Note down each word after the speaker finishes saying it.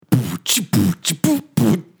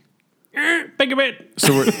Big a bit.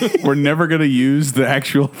 So we're never going to use the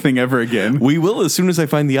actual thing ever again. We will as soon as I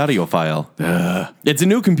find the audio file. It's a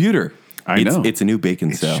new computer. I know. It's a new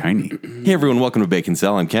Bacon Cell. Shiny. Hey, everyone. Welcome to Bacon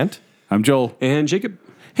Cell. I'm Kent. I'm Joel. And Jacob.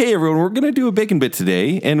 Hey, everyone. We're going to do a bacon bit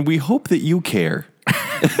today, and we hope that you care.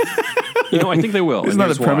 I think they will. Isn't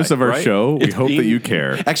that the premise of our show? We hope that you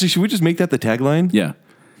care. Actually, should we just make that the tagline? Yeah.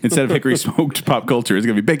 Instead of Hickory Smoked Pop Culture, it's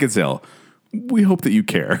going to be Bacon Cell. We hope that you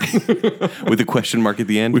care. With a question mark at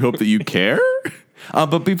the end? We hope that you care.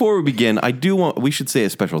 But before we begin, we should say a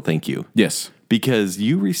special thank you. Yes. Because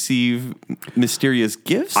you receive mysterious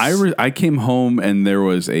gifts. I came home and there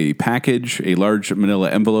was a package, a large manila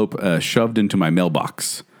envelope shoved into my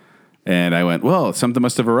mailbox. And I went, well, something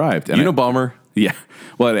must have arrived. And Bomber. Yeah.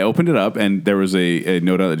 Well, I opened it up and there was a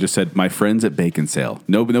note on it that just said, my friends at Bacon Sale.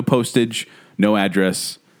 No postage, no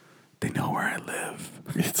address. They know where I live.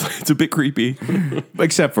 It's a bit creepy.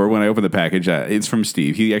 Except for when I opened the package, it's from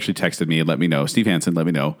Steve. He actually texted me and let me know. Steve Hansen let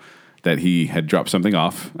me know that he had dropped something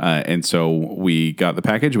off. And so we got the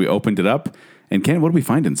package. We opened it up. And Ken, what do we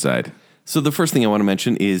find inside? So the first thing I want to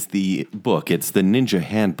mention is the book. It's the Ninja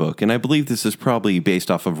Handbook. And I believe this is probably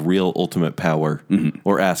based off of Real Ultimate Power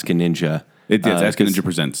or Ask a Ninja. It is. Ask a Ninja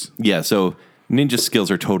Presents. Yeah, so ninja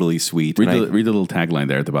skills are totally sweet. Read the little tagline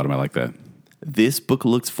there at the bottom. I like that. This book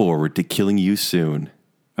looks forward to killing you soon.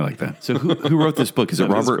 I like that. So who wrote this book? Is it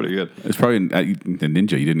Robert? Pretty good. It's probably the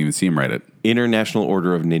Ninja. You didn't even see him write it. International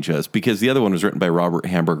Order of Ninjas, because the other one was written by Robert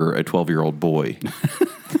Hamburger, a 12-year-old boy.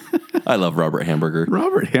 I love Robert Hamburger.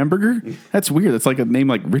 Robert Hamburger? That's weird. That's like a name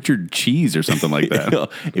like Richard Cheese or something like that.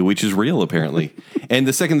 Which is real, apparently. And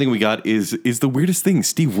the second thing we got is the weirdest thing.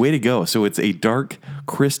 Steve, way to go. So it's a Dark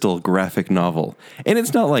Crystal graphic novel. And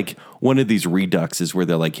it's not like one of these reduxes where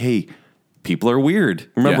they're like, hey, people are weird.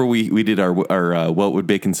 Remember we did our What Would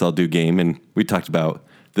Bacon Cell Do game, and we talked about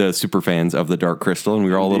the super fans of the Dark Crystal, and we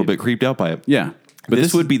were all a little bit creeped out by it. Yeah. But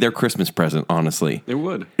this would be their Christmas present, honestly. It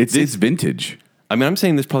would. It's vintage. I mean, I'm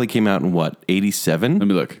saying this probably came out in, 87? Let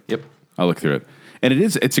me look. Yep. I'll look through it. And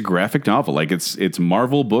it's a graphic novel. Like it's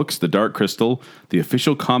Marvel Books, The Dark Crystal, the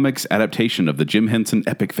official comics adaptation of the Jim Henson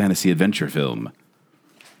epic fantasy adventure film.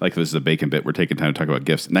 Like this is a bacon bit. We're taking time to talk about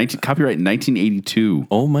gifts. Copyright 1982.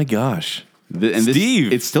 Oh my gosh.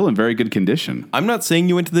 Steve, it's still in very good condition. I'm not saying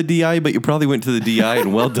you went to the DI, but you probably went to the DI,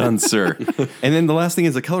 and well done, sir. And then the last thing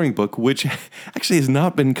is a coloring book, which actually has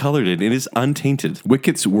not been colored in. It is untainted.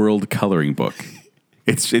 Wicket's World Coloring Book.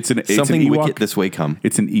 It's something an Ewok, Wicket this way come.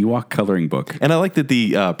 It's an Ewok coloring book. And I like that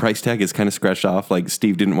the price tag is kind of scratched off. Like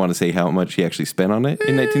Steve didn't want to say how much he actually spent on it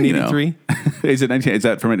in 1983. Is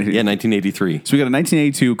that from 1983? So we got a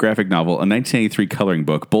 1982 graphic novel, a 1983 coloring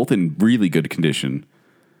book, both in really good condition.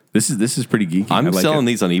 This is pretty geeky. I'm selling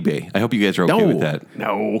these on eBay. I hope you guys are okay with that.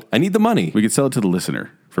 No. I need the money. We could sell it to the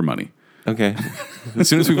listener for money. Okay. As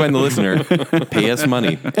soon as we find the listener, pay us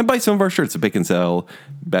money. And buy some of our shirts at Bacon Cell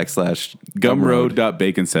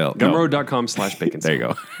 /Gumroad.BaconCell. Gumroad.com/bacon. There you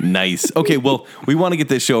go. Nice. Okay, well, we want to get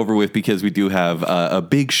this show over with because we do have a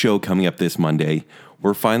big show coming up this Monday.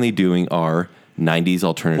 We're finally doing our 90s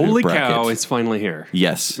alternative Holy bracket. cow, it's finally here.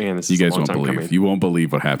 Yes. Man, this You is guys a long won't time believe. coming. You won't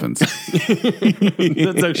believe what happens.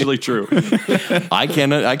 That's actually true. I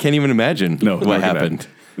can't even imagine what happened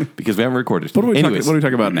because we haven't recorded. What are we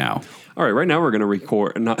talking about now? All right, right now we're going to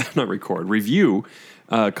review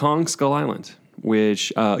Kong Skull Island,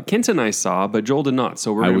 which Kent and I saw, but Joel did not.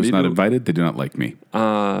 So I was not invited. They do not like me.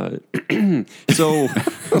 So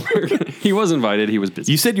he was invited. He was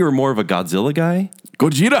busy. You said you were more of a Godzilla guy?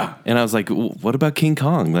 Gojira! And I was like, what about King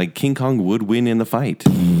Kong? Like, King Kong would win in the fight.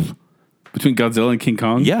 Between Godzilla and King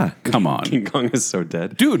Kong? Yeah. Come on. King Kong is so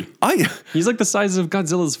dead. Dude, He's like the size of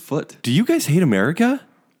Godzilla's foot. do you guys hate America?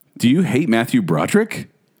 Do you hate Matthew Broderick?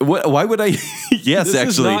 Why would I? Yes, This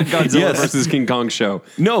actually. is not Godzilla Yes. versus King Kong show.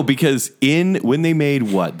 No, because when they made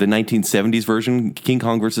the 1970s version, King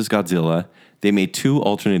Kong versus Godzilla, they made two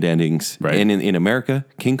alternate endings. Right. And in America,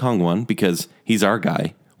 King Kong won because he's our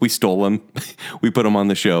guy. We stole him. We put him on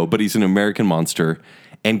the show, but he's an American monster.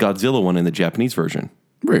 And Godzilla won in the Japanese version.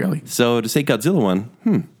 Really? So to say Godzilla won,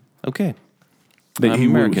 okay. He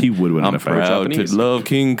would win in a fight. Proud Japanese. to love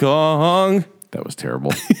King Kong. That was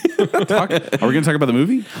terrible. Are we going to talk about the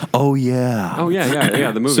movie? Oh, yeah. Oh,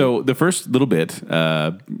 yeah, the movie. So the first little bit,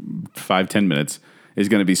 5-10 minutes, is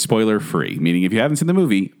going to be spoiler free. Meaning if you haven't seen the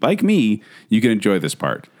movie, like me, you can enjoy this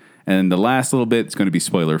part. And the last little bit is going to be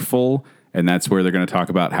spoiler full. And that's where they're going to talk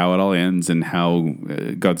about how it all ends and how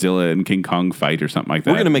Godzilla and King Kong fight or something like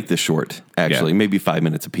that. We're going to make this short, actually, Yeah. maybe 5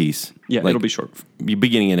 minutes apiece. Yeah, it'll be short.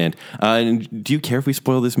 Beginning and end. And do you care if we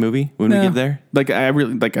spoil this movie when we get there? I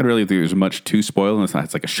really think there's much to spoil, and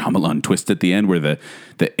it's like a Shyamalan twist at the end where the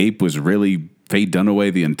ape was really Faye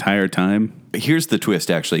Dunaway the entire time. Here's the twist,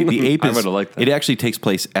 actually. The ape I is, would've liked that. it actually takes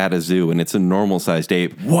place at a zoo, and it's a normal-sized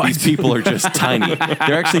ape. What? These people are just tiny.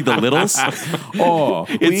 They're actually the Littles. Oh,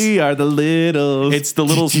 we are the Littles. It's the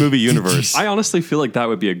Littles movie universe. I honestly feel like that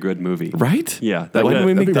would be a good movie. Right? Yeah. Why didn't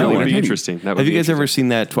we make that would one? be interesting. That would Have you be guys ever interesting. seen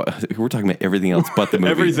that? We're talking about everything else but the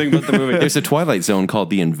movie. Everything but the movie. There's a Twilight Zone called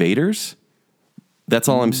The Invaders. That's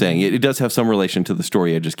all I'm saying. It does have some relation to the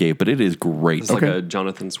story I just gave, but it is great. It's like a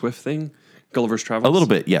Jonathan Swift thing. Gulliver's Travels. A little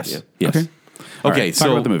bit, yes. Yeah. Yes. Okay. All Okay, right, talk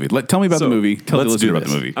so about the movie. Tell me about the movie. Tell the let's listener do about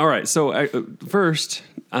the this. movie. All right. So first,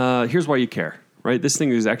 here's why you care. Right. This thing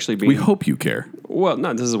is actually being. We hope you care. Well,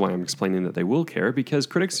 no, this is why I'm explaining that they will care because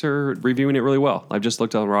critics are reviewing it really well. I've just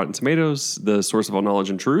looked on Rotten Tomatoes, the source of all knowledge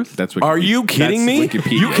and truth. That's Are you kidding me?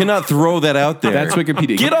 Wikipedia. You cannot throw that out there. That's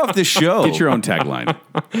Wikipedia. Get off the show. Get your own tagline.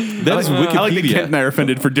 That's Wikipedia. I like that Kent and I are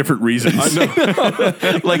offended for different reasons.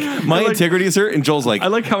 Like my integrity is hurt, and Joel's like, I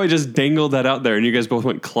like how I just dangled that out there and you guys both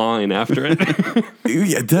went clawing after it.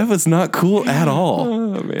 yeah, that was not cool at all.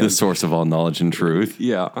 Oh, man. The source of all knowledge and truth.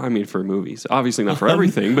 Yeah, I mean for movies. Obviously not for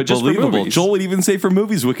everything, but just for Believable. movies. Joel would even say for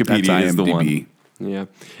movies, Wikipedia That's is the one. IMDb. Yeah.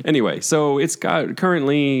 Anyway, so it's got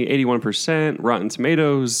currently 81% Rotten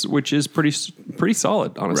Tomatoes, which is pretty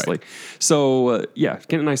solid, honestly. Right. So yeah,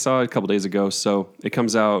 Kent and I saw it a couple days ago. So it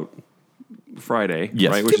comes out Friday,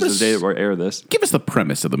 Yes. right? Which Give is the day that we air this. Give us the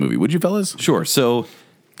premise of the movie, would you, fellas? Sure. So,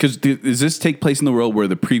 Because does this take place in the world where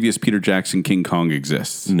the previous Peter Jackson King Kong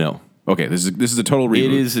exists? no. Okay, this is a total reboot.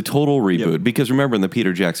 It is a total reboot because remember in the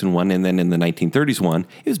Peter Jackson one and then in the 1930s one,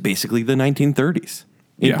 it was basically the 1930s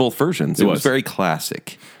in Yeah. both versions. It It was was. very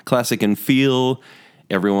classic in feel.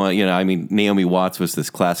 Everyone, I mean, Naomi Watts was this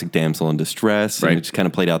classic damsel in distress, Right. and it just kind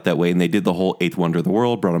of played out that way. And they did the whole Eighth Wonder of the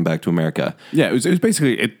World, brought him back to America. Yeah, it was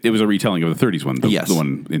basically it was a retelling of the 30s one. Yes. The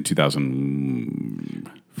one in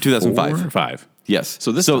 2005. 2005. Yes.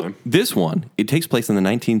 So this one, it takes place in the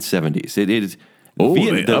 1970s. It is. Oh, they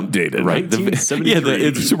updated. Right. 1973.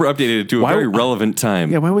 It's super updated to a Why- very relevant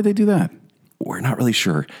time. Yeah, why would they do that? We're not really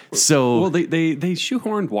sure. So, Well, they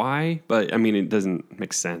shoehorned why, but I mean, it doesn't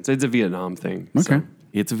make sense. It's a Vietnam thing. Okay.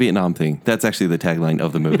 it's a Vietnam thing. That's actually the tagline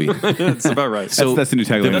of the movie. That's about right. So that's the new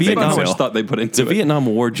tagline. the of That's Bacon about how Vietnam- much Sale. thought they put into The it. Vietnam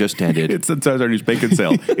War just ended. It's our new bacon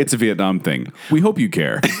sale. It's a Vietnam thing. We hope you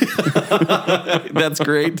care. That's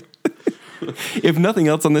great. If nothing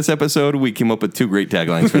else on this episode, we came up with two great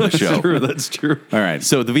taglines for the show. True, that's true. All right.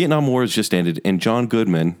 So the Vietnam War has just ended, and John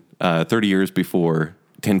Goodman, 30 years before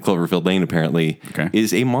 10 Cloverfield Lane, apparently, Okay.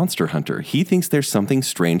 is a monster hunter. He thinks there's something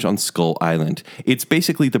strange on Skull Island. It's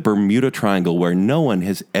basically the Bermuda Triangle where no one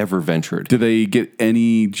has ever ventured. Do they get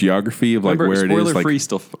any geography of like Remember, where it is? spoiler-free Like,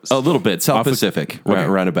 stuff. A little bit. South Off the- Pacific, Okay.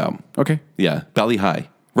 roundabout. okay. Yeah, Bali High.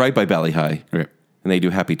 Right by Bali High. Okay. And they do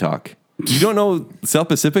Happy Talk. You don't know South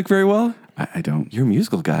Pacific very well? I don't. You're a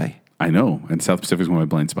musical guy. I know. And South Pacific is one of my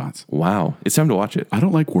blind spots. Wow. It's time to watch it. I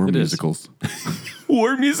don't like war is. musicals.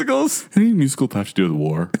 War musicals? Any musical have to do with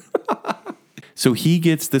war? So he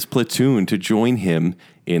gets this platoon to join him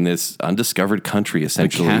in this undiscovered country, The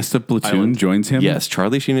essentially. cast of Platoon Island. joins him. Yes,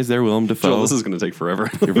 Charlie Sheen is there, Willem Dafoe. Joel, this is going to take forever.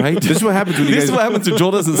 right. This is what happens when you This guys. is what happens when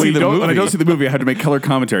Joel doesn't see when, the don't, movie. when I don't see the movie, I have to make color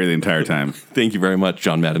commentary the entire time. Thank you very much,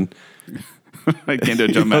 John Madden. I can't do a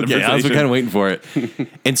John Madden Okay, I was impersonation. kind of waiting for it.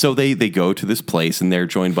 And so they go to this place, and they're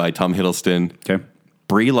joined by Tom Hiddleston, Okay.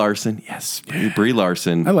 Brie Larson. Yes, Brie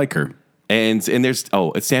Larson. I like her. And there's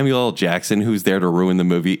it's Samuel L. Jackson who's there to ruin the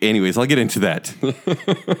movie. Anyways, I'll get into that.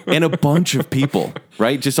 And a bunch of people,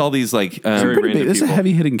 right? Just all these like Very Pretty random big. This is a people.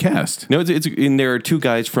 heavy hitting cast. no, it's and there are two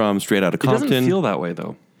guys from Straight Outta It doesn't Compton. feel that way,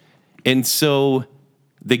 though. And so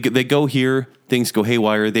they go here, things go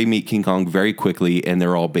haywire. They meet King Kong very quickly, and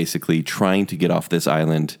they're all basically trying to get off this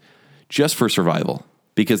island just for survival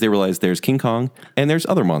because they realize there's King Kong and there's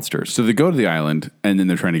other monsters. So they go to the island, and then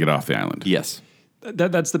they're trying to get off the island. Yes.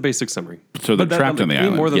 That's the basic summary. So they're But trapped on the any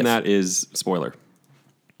island. More than Yes. that is spoiler,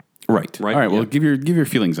 Right. right? All right. Well, Yeah. give your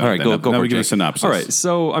feelings on All it. right, then. go Now for we it, give a Jake. synopsis. All right.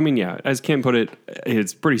 So, I mean, yeah, as Cam put it,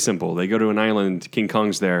 it's pretty simple. They go to an island. King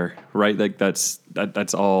Kong's there, right? Like that's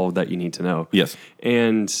all that you need to know. Yes.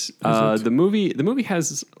 And the movie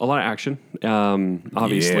has a lot of action,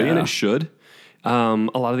 obviously, and Yeah. it should. A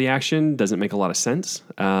lot of the action doesn't make a lot of sense,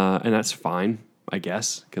 and that's fine, I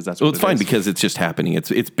guess, because that's Well, what it's fine is. because it's just happening.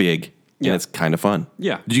 It's big and Yeah. it's kind of fun.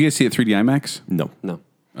 Yeah. Did you guys see it 3D IMAX? No. No.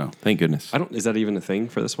 Thank goodness. I don't. Is that even a thing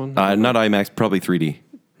for this one? Not IMAX, probably 3D.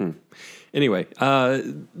 Anyway,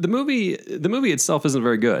 the movie itself isn't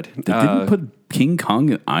very good. They didn't put King Kong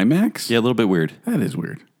in IMAX? Yeah, a little bit weird. That is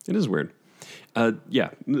weird. It is weird. Yeah,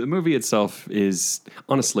 the movie itself is,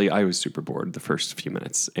 honestly, I was super bored the first few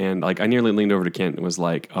minutes. And like I nearly leaned over to Kent and was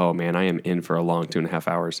like, oh man, I am in for a long 2.5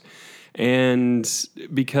 hours. And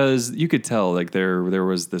because you could tell like there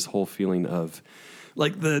was this whole feeling of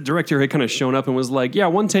like the director had kind of shown up and was like, yeah,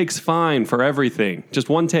 one take's fine for everything. Just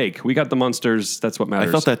one take. We got the monsters. That's what matters.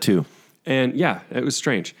 I felt that too. And yeah, it was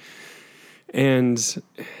strange. And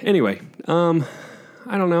anyway,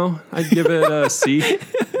 I don't know. I'd give it a C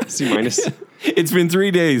minus. It's been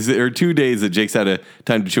 3 days or 2 days that Jake's had a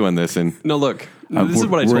time to chew on this, and No, look. This is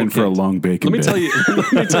what I told We're in Kent. for a long bacon Let me day. tell you.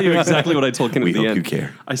 Let me tell you exactly what I told Ken We at the hope end. you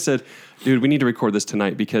care. I said, "Dude, we need to record this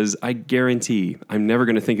tonight because I guarantee I'm never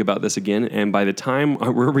going to think about this again. And by the time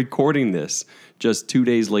we're recording this, just 2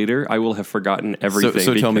 days later, I will have forgotten everything."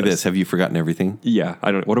 so tell me because- this: have you forgotten everything? Yeah,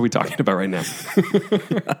 I don't. What are we talking about right now?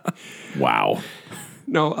 Wow.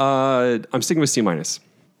 No, I'm sticking with C minus.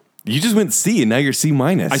 You just went C, and now you're C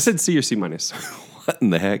minus. I said C or C minus. what in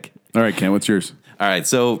the heck? All right, Ken, what's yours? All right,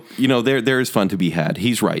 so there is fun to be had.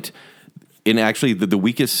 He's right. And actually, the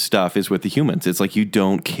weakest stuff is with the humans. It's like you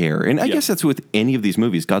don't care. And I guess that's with any of these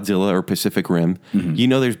movies, Godzilla or Pacific Rim. You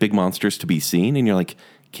know there's big monsters to be seen, and you're like,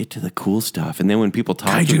 get to the cool stuff. And then when people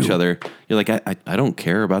talk to Kaiju. each other, you're like, I don't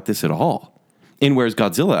care about this at all. And whereas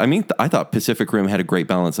Godzilla, I mean, I thought Pacific Rim had a great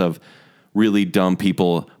balance of really dumb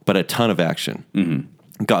people, but a ton of action.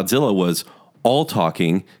 Godzilla was all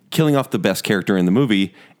talking, killing off the best character in the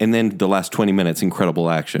movie, and then the last 20 minutes, incredible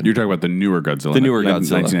action. You're talking about the newer Godzilla. The newer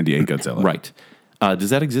Godzilla. 1998 Godzilla. Right.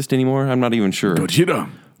 Does that exist anymore? I'm not even sure. Gojira.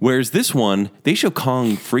 Whereas this one, they show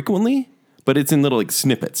Kong frequently, but it's in little like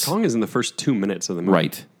snippets. Kong is in the first 2 minutes of the movie.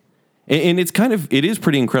 Right. And it is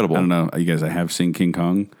pretty incredible. I don't know. You guys, I have seen King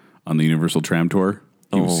Kong on the Universal Tram Tour.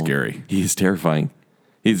 He was scary. He's terrifying.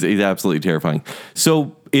 He's absolutely terrifying.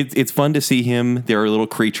 So it's fun to see him. There are little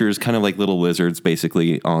creatures, kind of like little lizards,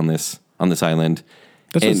 basically on this island.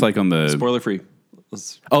 That's what it's And- like on the... Spoiler free.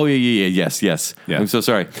 Oh yeah, yes. Yeah. I'm so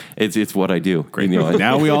sorry. It's what I do. Great.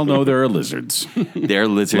 Now we all know there are lizards. There are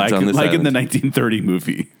lizards like on this like in island. the 1930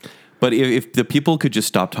 movie. But if the people could just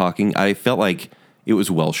stop talking, I felt like it was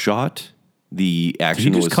well shot. The Did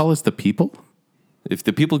action you just was. call us the people? If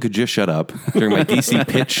the people could just shut up during my DC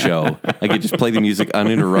pitch show, I could just play the music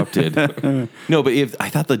uninterrupted. No, but I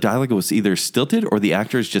thought the dialogue was either stilted or the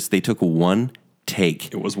actors they took one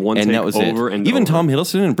take. It was one and take that was over it. and Even over. Tom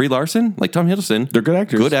Hiddleston and Brie Larson, like Tom Hiddleston, They're good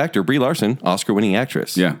actors. Good actor. Brie Larson, Oscar-winning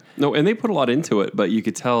actress. Yeah. No, and they put a lot into it, but you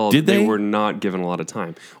could tell Did they? were not given a lot of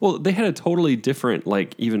time. Well, they had a totally different,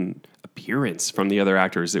 like, even appearance from the other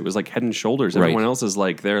actors. It was like head and shoulders. Right. Everyone else is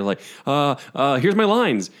like, they're like, here's my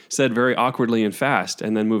lines, said very awkwardly and fast,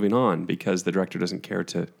 and then moving on because the director doesn't care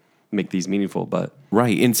to make these meaningful. But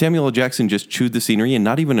Right. And Samuel L. Jackson just chewed the scenery, and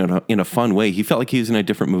not even in a fun way. He felt like he was in a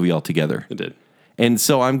different movie altogether. it did. And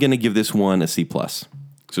so I'm going to give this one a C+.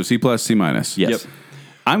 So C+, C-. Yes. Yep.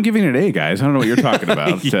 I'm giving it A, guys. I don't know what you're talking about.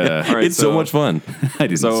 All right, It's so much fun. I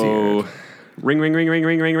didn't see So, it. ring, ring, ring, ring,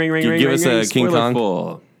 ring, ring, ring, ring, Give ring, us ring, a King spoiler Kong.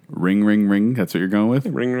 full. Ring, ring, ring. That's what you're going with?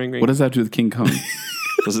 Ring, ring, ring. What does that have to do with King Kong?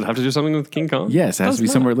 Does it have to do something with King Kong? Yes, it has to be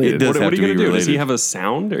Does somewhere not. related. It does What have are you to going be to do? Does he related. have a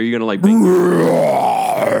sound? Or are you going to like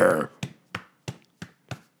bang?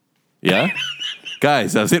 Yeah?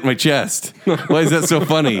 Guys, I was hitting my chest. Why is that so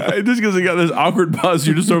funny? Just because he got this awkward pause,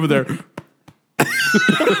 you're just over there.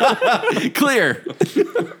 Clear.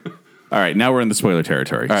 All right, now we're in the spoiler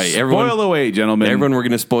territory. All right, everyone- Spoil away, gentlemen. Everyone, we're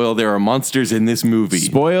going to spoil there are monsters in this movie.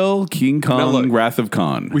 Spoil King Kong, Now look, Wrath of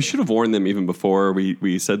Khan. We should have warned them even before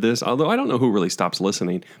we said this, although I don't know who really stops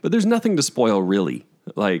listening, but there's nothing to spoil really.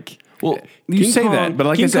 Like, Well, you say that, but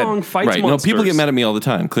like I King said- Kong fights right. No, monsters. people get mad at me all the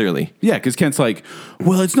time, clearly. Yeah, because Kent's like,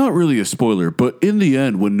 well, it's not really a spoiler, but in the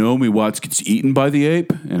end, when Naomi Watts gets eaten by the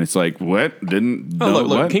ape, and it's like, what? Didn't Oh, no, look,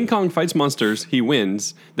 what? King Kong fights monsters. He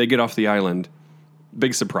wins. They get off the island.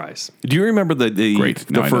 Big surprise. Do you remember the Great.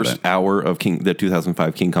 Now I know first that. hour of the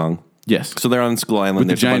 2005 King Kong? Yes. So they're on Skull Island. With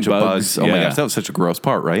the There's a bunch giant of bugs. bugs. Oh my Yeah. gosh, that was such a gross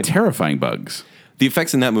part, right? Terrifying bugs. The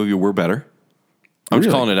effects in that movie were better. I'm just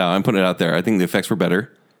Really? calling it out. I'm putting it out there. I think the effects were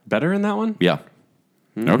better. Better in that one? Yeah.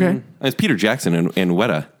 Okay. It's Peter Jackson and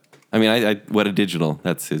Weta. I mean, I Weta Digital.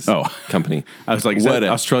 That's his company. I was like, is that Weta.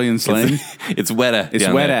 Australian slang? It's Weta. It's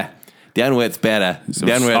down Weta. there. Down where it's better.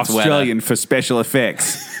 Down where it's Australian for special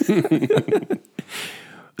effects. Weta.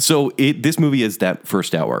 So this movie is that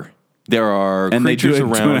first hour. There are And they do creatures it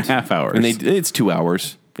in around. 2.5 hours. And it's 2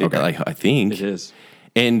 hours. Okay. I think. It is.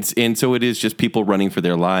 And so it is just people running for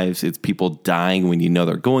their lives. It's people dying when you know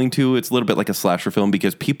they're going to. It's a little bit like a slasher film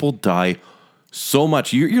because people die so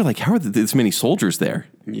much. You're like, how are there this many soldiers there?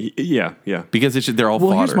 Yeah, yeah. Because they're all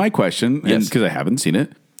Well, fodder. here's my question, Yes. because I haven't seen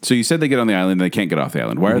it. So you said they get on the island and they can't get off the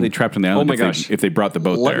island. Why are they trapped on the island? my if gosh. if they brought the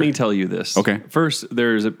boat Let there? me tell you this. Okay. First,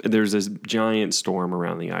 there's this giant storm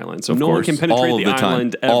around the island, so no one course. can penetrate all of the the time.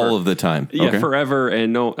 island ever. All of the time. Yeah, Okay. forever,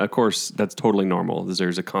 and no, of course, that's totally normal.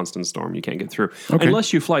 There's a constant storm you can't get through, Okay.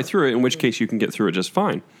 unless you fly through it, in which case you can get through it just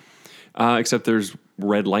fine. Except there's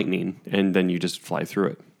red lightning, and then you just fly through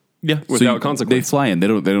it. Yeah. Without So consequence. They fly in. They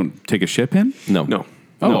don't take a ship in? No. No.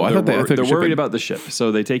 Oh, no, I thought they took a they're ship worried in. about the ship,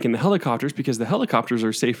 so they take in the helicopters because the helicopters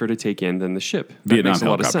are safer to take in than the ship. That Vietnam makes a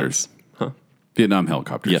lot of helicopters. sense. Huh? Vietnam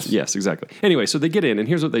helicopters. Yes. Yes, exactly. Anyway, so they get in, and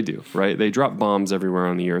here's what they do, right? They drop bombs everywhere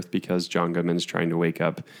on the earth because John Goodman's trying to wake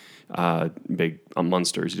up big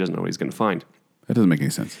monsters he doesn't know what he's going to find. That doesn't make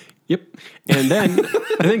any sense. Yep. And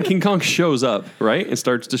then King Kong shows up, right, and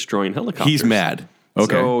starts destroying helicopters. He's mad.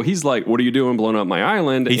 Okay. So he's like, "What are you doing, blowing up my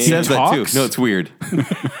island?" He And- says that talks? too. No, it's weird.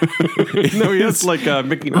 "No, he has like a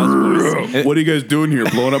Mickey Mouse voice." What are you guys doing here,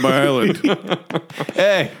 blowing up my island?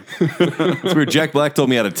 Hey. It's weird. Jack Black told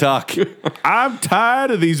me how to talk. I'm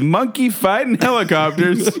tired of these monkey fighting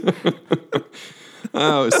helicopters.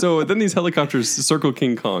 So then these helicopters circle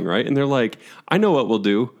King Kong, right? And they're like, "I know what we'll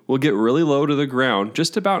do. We'll get really low to the ground,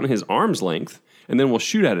 just about in his arm's length, and then we'll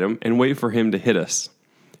shoot at him and wait for him to hit us."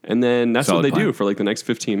 And then that's Solid what they plan. do for like the next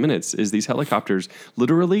 15 minutes is these helicopters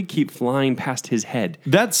literally keep flying past his head.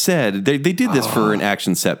 That said, they did this for an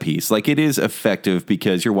action set piece. Like, it is effective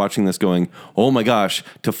because you're watching this going, oh my gosh,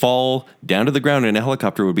 to fall down to the ground in a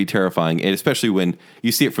helicopter would be terrifying. And especially when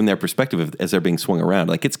you see it from their perspective as they're being swung around.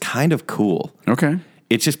 Like, it's kind of cool. Okay.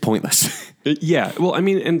 It's just pointless. Yeah. Well, I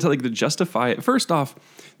mean, and to justify it, first off,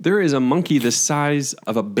 there is a monkey the size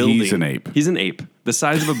of a building. He's an ape. He's an ape. The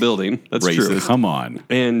size of a building. That's true. Racist. Come on.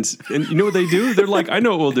 And you know what they do? They're like, I know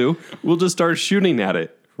what we'll do. We'll just start shooting at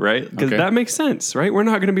it, right? Because Okay. that makes sense, right? We're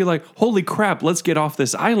not going to be like, holy crap, let's get off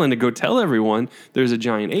this island and go tell everyone there's a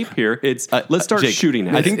giant ape here. It's let's start Jake, shooting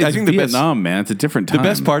at I it. think It's the best- Vietnam, man. It's a different time. The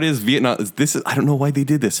best part is Vietnam. I don't know why they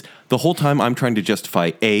did this. The whole time I'm trying to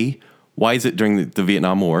justify A, why is it during the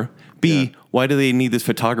Vietnam War? B, why do they need this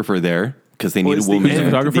photographer there? Because they Well, need it's a woman. the end,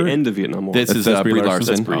 photographer? the end of Vietnam War. This is Brie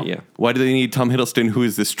Larson. That's Brie, yeah. Why do they need Tom Hiddleston, who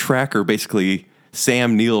is this tracker, basically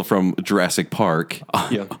Sam Neill from Jurassic Park?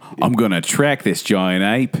 Yeah. I'm going to track this giant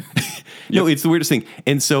ape. No, it's the weirdest thing.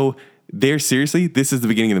 And so this is the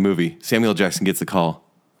beginning of the movie. Samuel Jackson gets the call.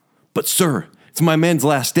 But sir, it's my men's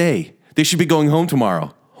last day. They should be going home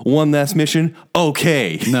tomorrow. One last mission?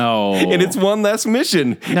 Okay. No. And it's one last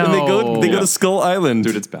mission. No. And they go Yeah. to Skull Island.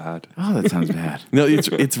 Dude, it's bad. Oh, that sounds bad. No,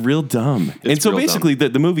 it's real dumb. And so real basically,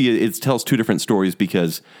 the movie it tells two different stories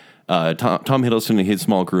because Tom Hiddleston and his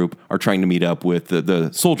small group are trying to meet up with the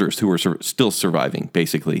soldiers who are still surviving,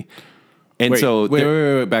 basically. And so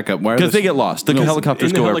wait, back up. Why are because they get lost, the helicopters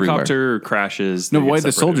And the go everywhere. helicopter crashes. No, why did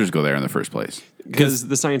the soldiers go there in the first place? Because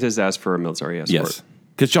the scientists asked for a military escort. Yes,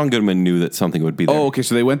 because John Goodman knew that something would be there. Oh, okay.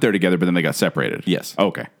 So they went there together, but then they got separated. Yes.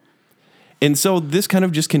 Okay. And so this kind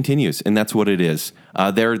of just continues, and that's what it is.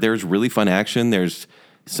 There's really fun action. There's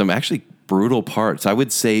some actually brutal parts. I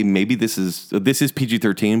would say maybe this is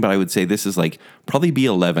PG-13, but I would say this is like probably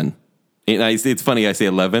B11. And it's funny I say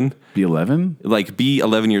 11. B11 Like be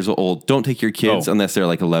 11 years old. Don't take your kids Oh. unless they're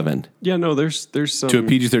like 11. Yeah, no, there's some. to a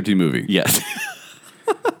PG-13 movie. Yes.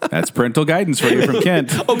 That's parental guidance for you from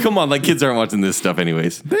Kent. Oh, come on. Like kids aren't watching this stuff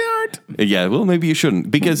anyways. They aren't. Yeah, well, maybe you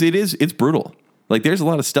shouldn't because it's brutal. Like there's a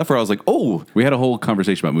lot of stuff where I was like, oh, We had a whole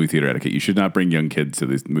conversation about movie theater etiquette. You should not bring young kids to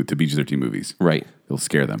PG-13 movies. right. It'll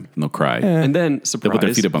scare them and they'll cry. And then, They'll surprise. put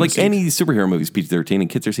their feet up on Like the seat. any superhero movies, PG-13, and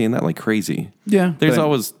kids are seeing that like crazy. Yeah, There's but-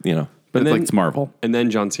 always, But And like then- it's Marvel. And then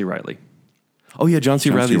John C. Reilly. oh yeah, John C.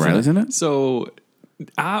 John C. Reilly's Reilly's in it. in it. So,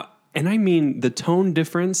 and I mean, the tone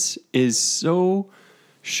difference is so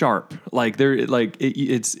sharp. Like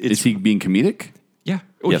it's Is he being comedic? yeah.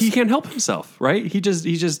 Well, Yes. he can't help himself, right? He's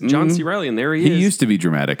just John C. Reilly, and there he He is. used to be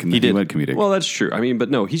dramatic, and then he did. went comedic. Well, that's true. I mean, but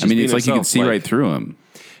no, he's I just mean, being it's like you himself, could see like- right through him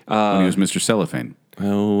when he was Mr. Cellophane.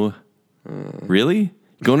 Oh, really?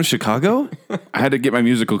 Going to Chicago? I had to get my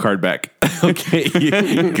musical card back. Okay,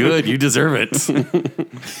 good. You deserve it.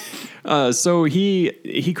 So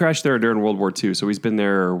he crashed there during World War II. So he's been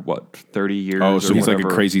there, what, 30 years? Oh, so or he's like a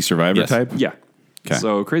whatever. crazy survivor Yes. type? Yeah. 'Kay.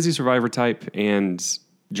 So crazy survivor type and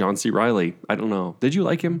John C. Reilly. I don't know. Did you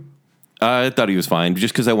like him? I thought he was fine,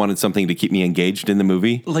 just because I wanted something to keep me engaged in the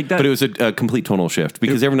movie. Like that- But it was a complete tonal shift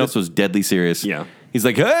because everyone else was deadly serious. Yeah. He's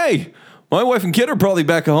like, hey, my wife and kid are probably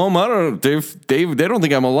back at home. I don't know. They don't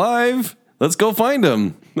think I'm alive. Let's go find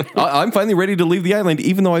them. I'm finally ready to leave the island,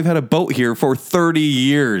 even though I've had a boat here for 30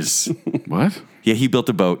 years. What? Yeah, he built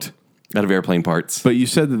a boat out of airplane parts. But you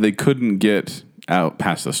said that they couldn't get out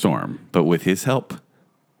past the storm. But with his help,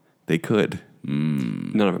 They could.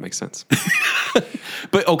 None of it makes sense.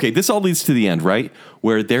 But okay, this all leads to the end, right?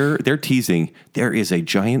 Where they're teasing there is a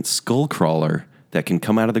giant skull crawler that can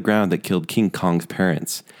come out of the ground that killed King Kong's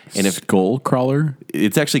parents. And if Skull Crawler?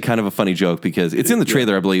 it's actually kind of a funny joke because it's in the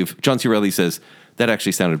trailer, I believe. John C. Reilly says that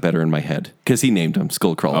actually sounded better in my head because he named them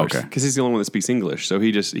skull crawlers. Okay. Because he's the only one that speaks English. So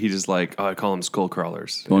he just like, I call them skull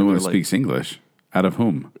crawlers. The only one that Like, speaks English. Out of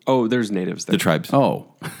whom? Oh, there's natives there. The tribes. Oh.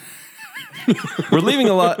 We're leaving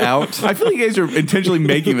a lot out. I feel like you guys are intentionally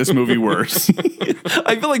making this movie worse.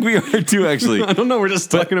 I feel like we are too, actually. I don't know. We're just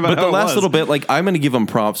talking about But how the it last was. little bit, like I'm going to give them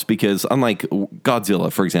props because unlike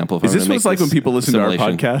Godzilla, for example, if Is I'm this gonna what's make like when this people listen to our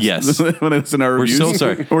simulation- podcast? Yes. When they listen to our reviews? so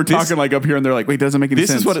sorry. We're This- talking like up here and they're like, wait, it doesn't make any This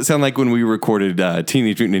sense. is what it sounded like when we recorded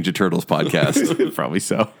Teenage Mutant Ninja Turtles podcast. Probably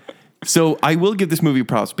so. So I will give this movie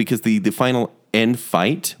props because the final end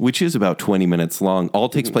fight, which is about 20 minutes long, all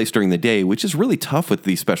takes place during the day, which is really tough with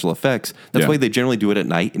these special effects. That's Yeah. why they generally do it at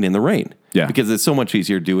night and in the rain. Yeah. Because it's so much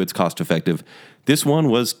easier to do. It's cost effective. This one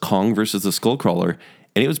was Kong versus the Skullcrawler,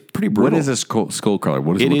 and it was pretty brutal. What is a skull crawler?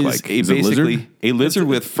 What does it It look is like? a, Is it a basically lizard? a lizard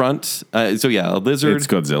with front. A lizard It's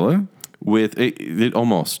Godzilla? with it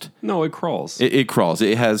almost. No, it crawls. It crawls.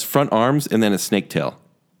 It has front arms and then a snake tail.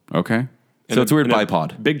 Okay. So it's a weird And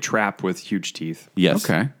bipod. Big trap with huge teeth. Yes.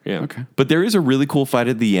 Okay. Yeah. Okay. But there is a really cool fight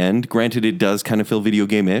at the end. Granted, it does kind of feel video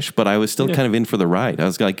game-ish, but I was still kind of in for the ride. I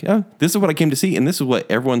was like, oh, this is what I came to see, and this is what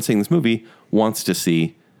everyone seeing this movie wants to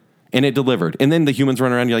see. And it delivered. And then the humans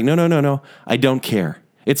run around, you're like, no, I don't care.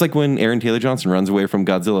 It's like when Aaron Taylor Johnson runs away from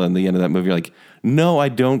Godzilla in the end of that movie. You're like, no, I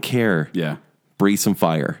don't care. Yeah. Breathe some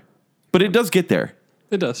fire. But it does get there.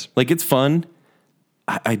 It does. Like, it's fun.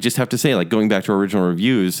 I just have to say, like, going back to our original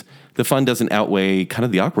reviews, the fun doesn't outweigh kind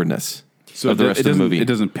of the awkwardness of the rest of the movie. It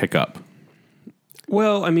doesn't pick up.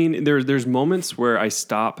 Well, I mean, there's moments where I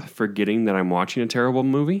stop forgetting that I'm watching a terrible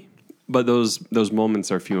movie, but those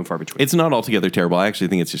moments are few and far between. It's not altogether terrible. I actually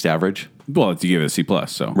think it's just average. Well, you give it a C+,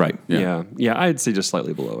 so. Right. yeah, I'd say just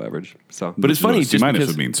slightly below average. So, But it's funny C- just minus because...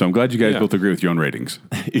 would mean. So I'm glad you guys Yeah. both agree with your own ratings.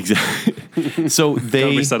 Exactly. So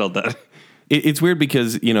they... we settled that. It's weird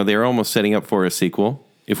because, they're almost setting up for a sequel,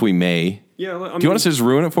 if we may. Yeah, Do you want us to just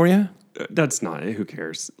ruin it for you? That's not. Who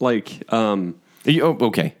cares? Like, Okay.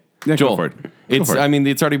 Yeah, go Joel, for it. Go It's. for it. I mean,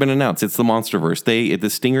 it's already been announced. It's the MonsterVerse. The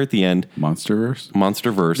stinger at the end. Monsterverse?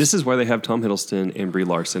 MonsterVerse. this is why they have Tom Hiddleston and Brie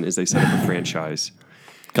Larson, is they set up a franchise.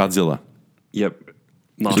 Godzilla. Yep.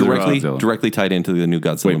 Godzilla. Directly tied into the new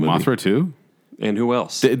Godzilla Wait, movie. Mothra too? And who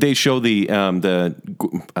else? They show the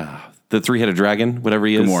three-headed dragon, whatever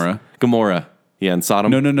he is. Gamora. Yeah, and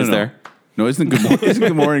Sodom. No. is there. No, isn't Gamora, isn't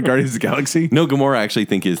Gamora in Guardians of the Galaxy? No, Gamora I actually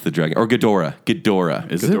think is the dragon. Or Ghidorah.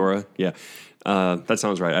 Is it? Ghidorah. Yeah. That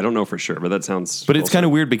sounds right. I don't know for sure, but that sounds. But it's kind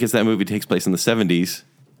of weird because that movie takes place in the 70s.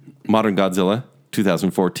 Modern Godzilla,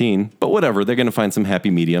 2014. But whatever, they're going to find some happy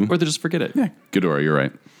medium. Or they just forget it. Yeah, Ghidorah, you're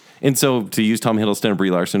right. And so to use Tom Hiddleston and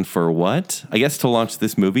Brie Larson for what? I guess to launch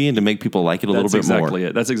this movie and to make people like it a little That's bit exactly more.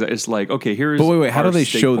 it. That's exactly. It's like, okay, here's. But wait, how do our they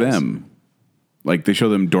show staples. them? Like they show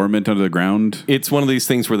them dormant under the ground? It's one of these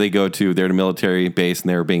things where they're at a military base and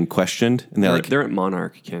they're being questioned. And they're like, They're at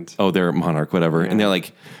Monarch, Kent. oh, they're at Monarch, whatever. And they're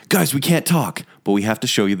like, guys, we can't talk, but we have to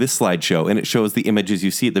show you this slideshow. And it shows the images you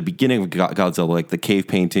see at the beginning of Godzilla, like the cave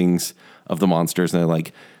paintings of the monsters. And they're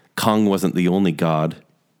like, Kong wasn't the only god.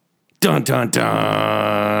 Dun, dun,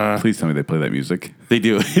 dun. Please tell me they play that music. They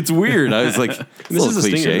do. It's weird. I was like, This is a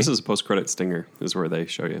cliche. stinger. This is a post-credit stinger. Is where they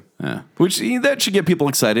show you. Yeah. Which that should get people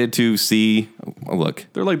excited to see. Oh, look,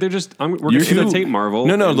 We're just. We're going to imitate Marvel.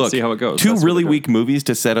 No, and look. see how it goes. Two That's what really they're doing. weak movies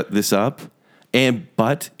to set this up,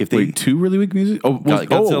 but if they Wait, two really weak music? Oh,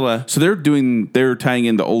 Godzilla. So they're tying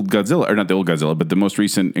in the old Godzilla, or not the old Godzilla, but the most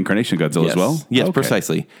recent incarnation of Godzilla yes, as well? yes, Okay.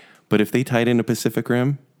 precisely. But if they tied into Pacific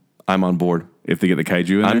Rim, I'm on board. If they get the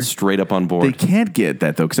kaiju in I'm there? straight up on They board. can't get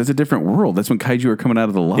that, though, because that's a different world. That's when kaiju are coming out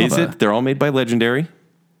of the lava. Is it? They're all made by Legendary,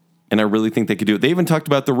 and I really think they could do it. They even talked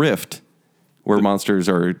about the Rift, where monsters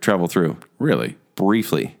are travel through Really?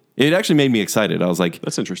 briefly. It actually made me excited. I was like,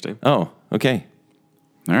 That's interesting. oh, okay.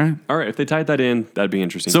 All right. All right, if they tied that in, that'd be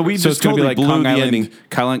interesting. So we So just it's going to totally be like blew Kong the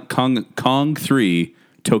Island, ending. Kong 3,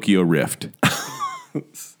 Tokyo Rift.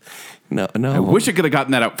 No, I wish I could have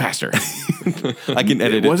gotten that out faster. I can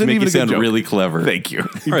edit it. wasn't to make even you a good sound joke. really clever. Thank you. You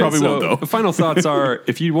All right, probably so won't, though. The final thoughts are: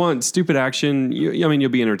 if you want stupid action, you'll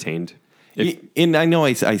be entertained. And I know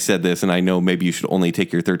I said this, and I know maybe you should only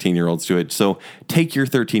take your 13-year-olds to it. So take your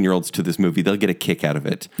 13-year-olds to this movie. They'll get a kick out of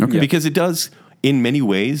it. Okay. Because it does, in many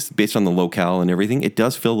ways, based on the locale and everything, it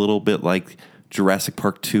does feel a little bit like Jurassic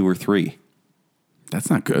Park 2 or 3. That's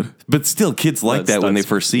not good. But still, kids like that when they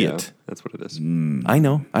first see yeah, it. That's what it is. I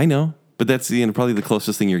know. But that's probably the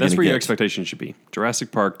closest thing you're going That's to where get. your expectation should be.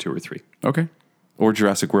 Jurassic Park 2 or 3. Okay. or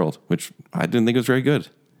Jurassic World, which I didn't think was very good.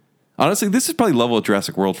 Honestly, this is probably level of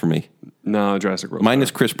Jurassic World for me. No, Jurassic World.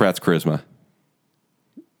 Minus Chris Pratt's charisma.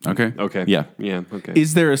 Okay. Okay. Yeah. Yeah. Okay.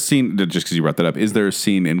 Is there a scene, just because you brought that up, is there a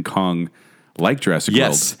scene in Kong like Jurassic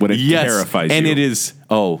Yes. World when it terrifies you? And it is,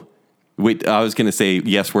 wait, I was going to say,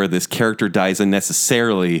 yes, where this character dies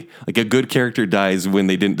unnecessarily. Like a good character dies when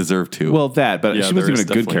they didn't deserve to. Well, but Yeah, she there wasn't is even a good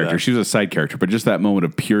definitely character. that. She was a side character. But just that moment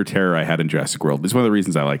of pure terror I had in Jurassic World is one of the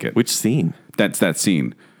reasons I like it. Which scene? That's that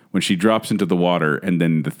scene when she drops into the water and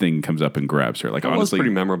then the thing comes up and grabs her. Like, That was honestly,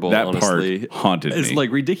 pretty memorable. That honestly. part haunted As me.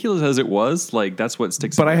 like ridiculous as it was, like that's what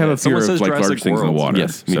sticks. But in I my have a head. fear Someone of says like Jurassic large things in the World. water.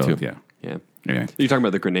 Yes, me too. Yeah. Yeah. Anyway. Are you talking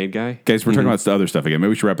about the grenade guy? Guys, we're talking about the other stuff again. Maybe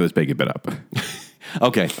we should wrap this bacon bit up.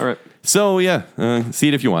 Okay. All right. So, yeah, see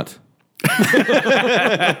it if you want.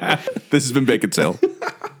 This has been Bacon Sale.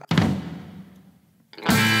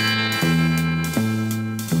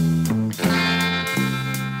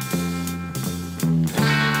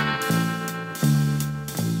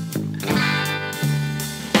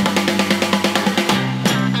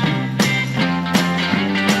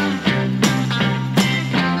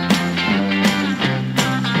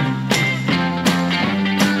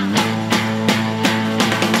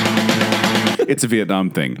 It's a Vietnam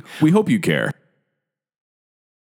thing. We hope you care.